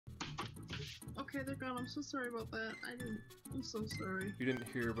okay, they're gone. I'm so sorry about that. I'm so sorry. You didn't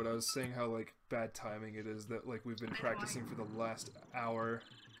hear, but I was saying how, like, bad timing it is that, like, we've been practicing for the last hour,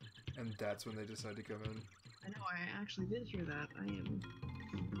 and that's when they decide to come in. I know, I actually did hear that. I am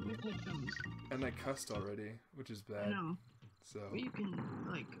with headphones. And I cussed already, which is bad. I know. So. Well, you can,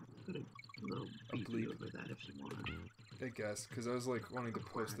 like, put a little bleep over that if you want. I guess, because I was, like, wanting to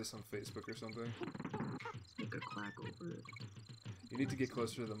post this on Facebook or something. Let's make a quack over it. You need to get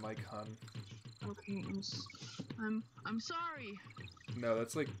closer to the mic, hon. Okay, I'm sorry. No,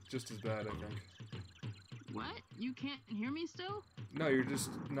 that's, like, just as bad, I think. What? You can't hear me still? No, you're just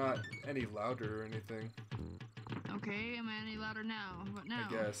not any louder or anything. Okay, am I any louder now? What now?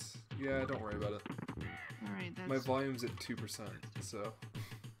 I guess. Yeah, don't worry about it. Alright, that's... My volume's at 2%, so...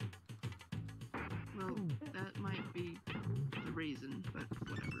 Well, that might be the reason, but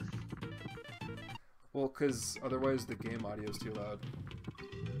whatever. Well, because otherwise the game audio's too loud.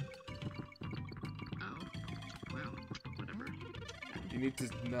 Oh, well, whatever. You need to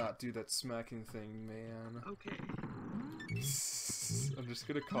not do that smacking thing, man. Okay. I'm just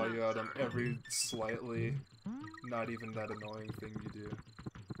gonna call you out on every slightly not even that annoying thing you do.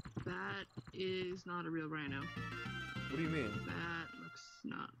 That is not a real rhino. What do you mean? That looks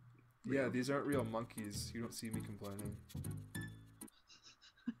not real. Yeah, these aren't real monkeys. You don't see me complaining.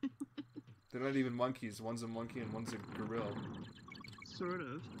 They're not even monkeys. One's a monkey and one's a gorilla. Sort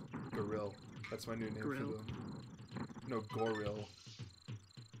of. Gorilla. That's my new name for them. No, gorilla.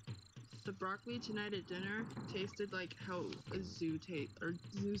 The broccoli tonight at dinner tasted like how a zoo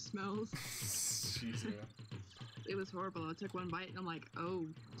smells. Jeez, yeah. It was horrible. I took one bite and I'm like, oh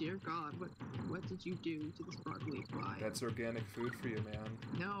dear God, what did you do to this broccoli? Why? That's organic food for you, man.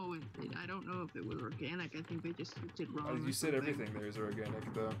 No, I don't know if it was organic. I think they just did wrong. You said everything there is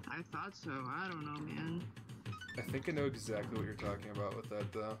organic, though. I thought so. I don't know, man. I think I know exactly what you're talking about with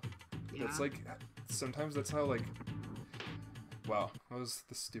that, though. Yeah. It's like, sometimes that's how, like... Wow, that was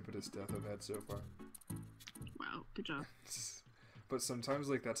the stupidest death I've had so far. Wow, good job. But sometimes,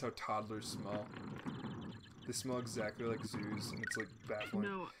 like, that's how toddlers smell. They smell exactly like zoos, and it's, like, baffling.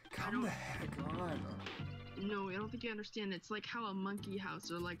 No, Come the heck on! No, I don't think you understand. It's like how a monkey house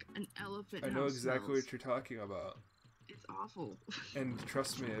or, like, an elephant house I know exactly smells. what you're talking about. It's awful. And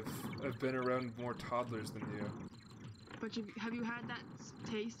trust me, I've been around more toddlers than you. But have you had that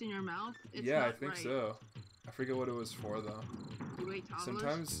taste in your mouth? It's yeah, not I think right. so. I forget what it was for, though. You ate toddlers?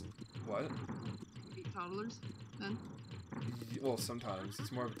 Sometimes... What? You eat toddlers, then? Well, sometimes.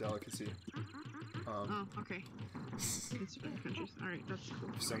 It's more of a delicacy. Oh, okay. It's different countries. Alright, that's cool.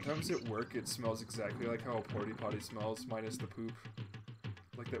 Sometimes at work it smells exactly like how a porta potty smells, minus the poop.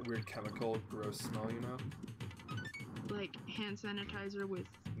 Like that weird chemical, gross smell, you know? Like hand sanitizer with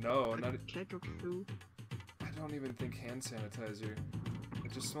No, not... kick of poo. I don't even think hand sanitizer.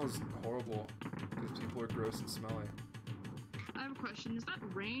 It just smells horrible, because people are gross and smelly. I have a question. Is that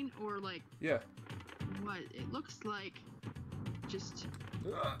rain or like... Yeah. What? It looks like just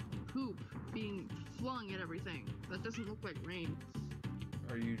poop being flung at everything. That doesn't look like rain.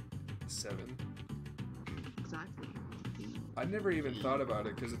 Are you 7? Exactly. I never even thought about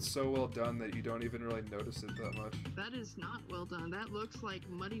it because it's so well done that you don't even really notice it that much. That is not well done. That looks like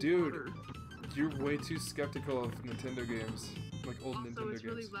muddy Dude, water. you're way too skeptical of Nintendo games. Like old also, Nintendo it's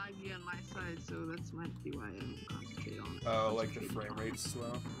games. really laggy on my side, so that's might be why I don't concentrate on it. Oh, like the frame rate's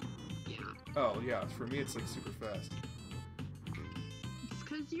slow? Yeah. Oh, yeah. For me, it's like super fast. It's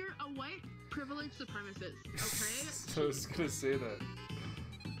because you're a white privileged supremacist, okay? So I was gonna say that.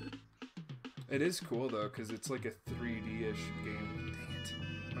 It is cool though, because it's like a 3D-ish game. Dang it.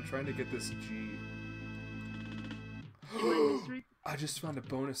 I'm trying to get this G. I just found a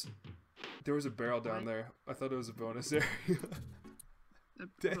bonus. There was a barrel down there. I thought it was a bonus area.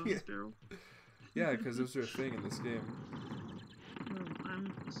 Dang bonus it. barrel? Yeah, because those are a thing in this game. Oh,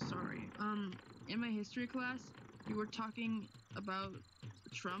 I'm sorry. In my history class, we were talking about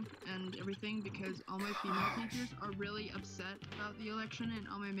Trump and everything because all my female teachers are really upset about the election and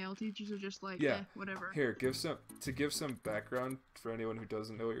all my male teachers are just like, yeah, whatever. Here, give some background for anyone who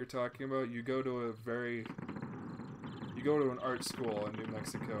doesn't know what you're talking about. You go to an art school in New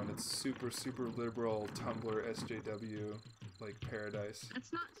Mexico and it's super liberal Tumblr SJW like paradise.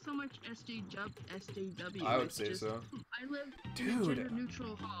 It's not so much SJW. I would say so. I live in a gender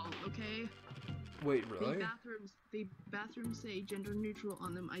neutral hall, okay? Wait, really? The bathrooms say gender neutral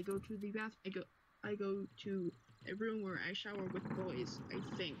on them. I go to the I go to a room where I shower with boys, I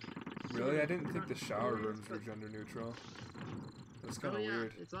think. Really? So I didn't think the shower boys, rooms were gender neutral. That's kind of yeah,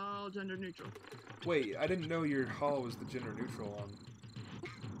 weird. It's all gender neutral. Wait, I didn't know your hall was the gender neutral one.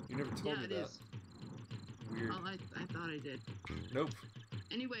 You never told me that. Yeah, it is. Weird. Well, I thought I did. Nope.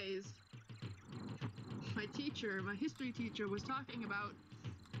 Anyways, my teacher, my history teacher, was talking about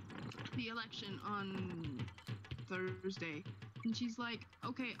the election on Thursday, and she's like,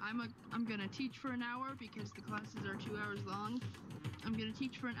 "Okay, I'm gonna teach for an hour because the classes are 2 hours long. I'm gonna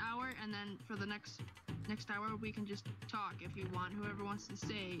teach for an hour, and then for the next hour we can just talk if you want. Whoever wants to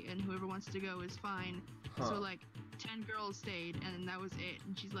stay and whoever wants to go is fine." So like 10 girls stayed, and that was it.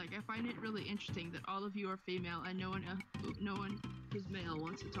 And she's like, "I find it really interesting that all of you are female and no one who's male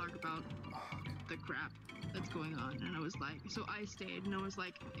wants to talk about the crap that's going on." And I was like, so I stayed, and I was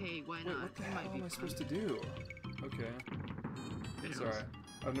like, "Hey, why not? What the hell am I supposed to do? Okay. Sorry,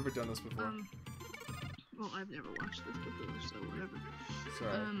 I've never done this before. Well, I've never watched this before, so whatever.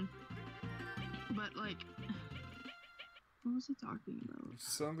 Sorry. But like, what was I talking about?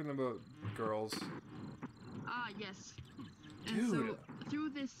 Something about girls. Ah, yes. And Dude. so through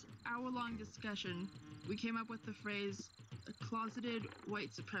this hour-long discussion, we came up with the phrase "closeted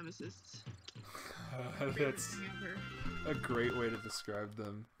white supremacists." That's a great way to describe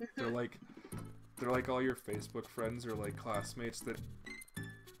them. They're like all your Facebook friends or like classmates that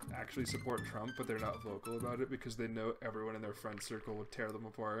actually support Trump, but they're not vocal about it because they know everyone in their friend circle would tear them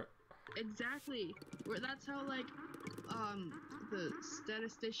apart. Exactly. That's how like the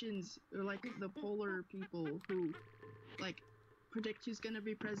statisticians or like the polar people who like predict who's gonna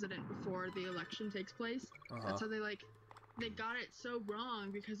be president before the election takes place. That's how they got it so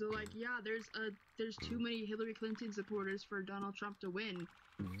wrong, because they're like, yeah, there's too many Hillary Clinton supporters for Donald Trump to win.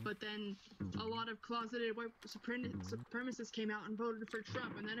 But then a lot of closeted white supremacists came out and voted for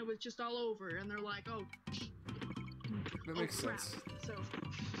Trump, and then it was just all over, and they're like, oh, that makes sense. So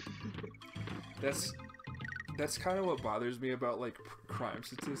that's kind of what bothers me about like crime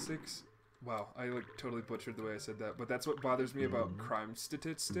statistics. Wow, I like totally butchered the way I said that, but that's what bothers me about crime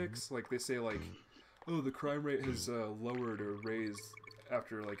statistics. Like they say like, oh, the crime rate has lowered or raised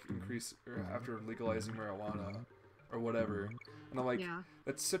after like after legalizing marijuana or whatever. And I'm like,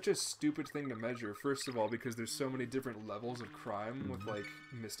 that's such a stupid thing to measure. First of all, because there's so many different levels of crime with like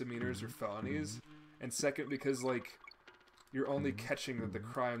misdemeanors or felonies, and second, because like you're only catching the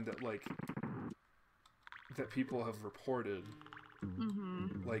crime that like that people have reported.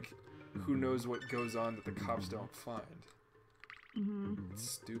 Like, who knows what goes on that the cops don't find? It's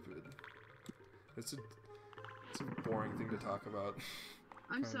stupid. It's a boring thing to talk about.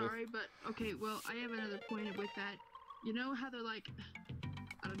 I'm sorry, but okay, well, I have another point with that. You know how they're like,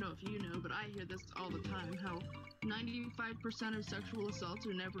 I don't know if you know, but I hear this all the time, how 95% of sexual assaults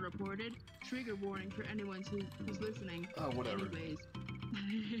are never reported. Trigger warning for anyone who's listening. Oh, whatever. Anyways.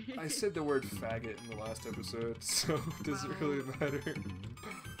 I said the word faggot in the last episode, so it doesn't really matter.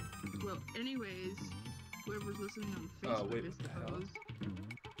 Well, anyways, whoever's listening on Facebook, I suppose.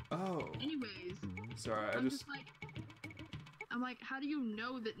 Oh. Anyways. Sorry, I'm like, how do you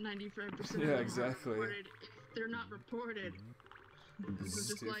know that 95% of them are reported if they're not reported? It's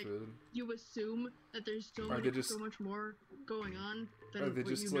just stupid. like, you assume that there's so much more going on than Are they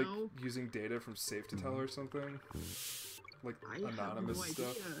just what you like know. using data from Safe to Tell or something? Like anonymous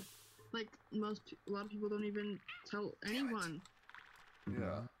stuff? Like a lot of people don't even tell anyone.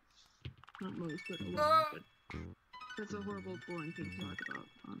 Yeah. Not most, but a lot. But that's a horrible, boring thing to talk about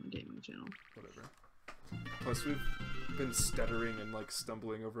on the gaming channel. Whatever. Plus, we've been stuttering and like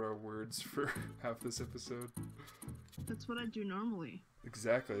stumbling over our words for half this episode. That's what I do normally.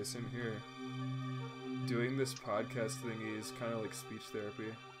 Exactly, same here. Doing this podcast thingy is kind of like speech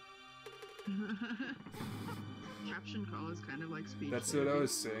therapy. Caption call is kind of like speech That's therapy. what I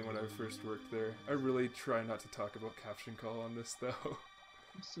was saying when I first worked there. I really try not to talk about caption call on this though.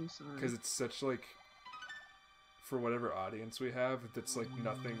 I'm so sorry. Because it's such like, for whatever audience we have, it's like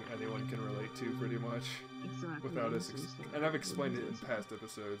nothing anyone can relate to pretty much. Exactly. Without us, and I've explained it in past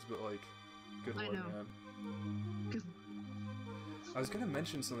episodes, but like, good lord, man. I was gonna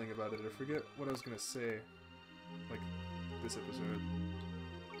mention something about it. I forget what I was gonna say. Like this episode.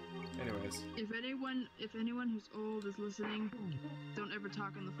 Anyways. If anyone who's old is listening, don't ever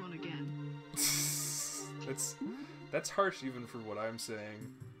talk on the phone again. That's harsh even for what I'm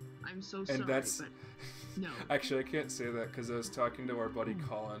saying. I'm so sorry, but no. Actually, I can't say that because I was talking to our buddy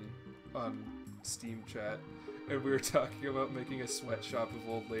Colin on Steam chat, and we were talking about making a sweatshop of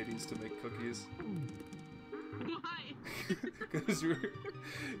old ladies to make cookies. Why? Because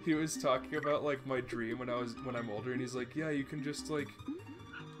he was talking about like my dream when I'm older, and he's like, yeah, you can just like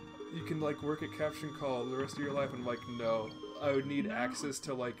work at caption call the rest of your life. I'm like, no, I would need access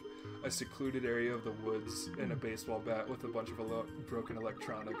to like a secluded area of the woods and a baseball bat with a bunch of broken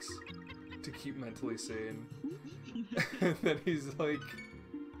electronics to keep mentally sane. And then he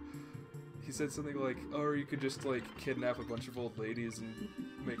said something like, oh, or you could just like kidnap a bunch of old ladies and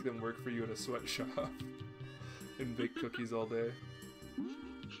make them work for you in a sweatshop. and bake cookies all day.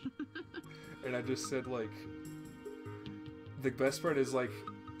 And I just said, like, the best part is, like,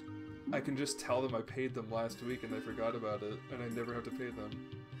 I can just tell them I paid them last week and they forgot about it, and I never have to pay them.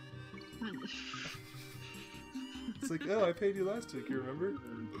 It's like, oh, I paid you last week, you remember?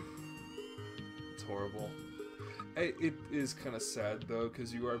 It's horrible. It is kind of sad, though,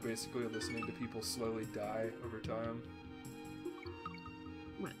 because you are basically listening to people slowly die over time.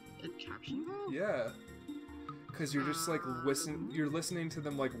 What, a caption? Yeah. Because you're just, like, you're listening to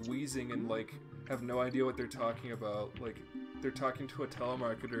them, like, wheezing and, like, have no idea what they're talking about. Like, they're talking to a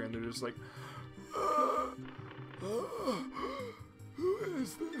telemarketer and they're just like, who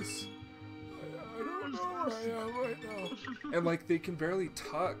is this? I don't know where I am right now. And, like, they can barely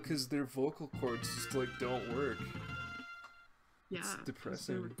talk because their vocal cords just, like, don't work. Yeah, it's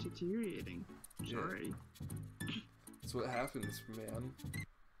depressing. They're deteriorating. Sorry. Yeah. That's what happens, man.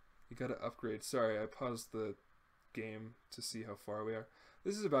 You gotta upgrade. Sorry, I paused the game to see how far we are.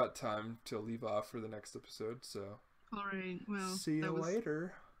 This is about time to leave off for the next episode, so... Alright, well... See you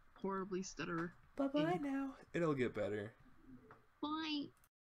later. Horribly stutter. Bye-bye now. It'll get better. Bye.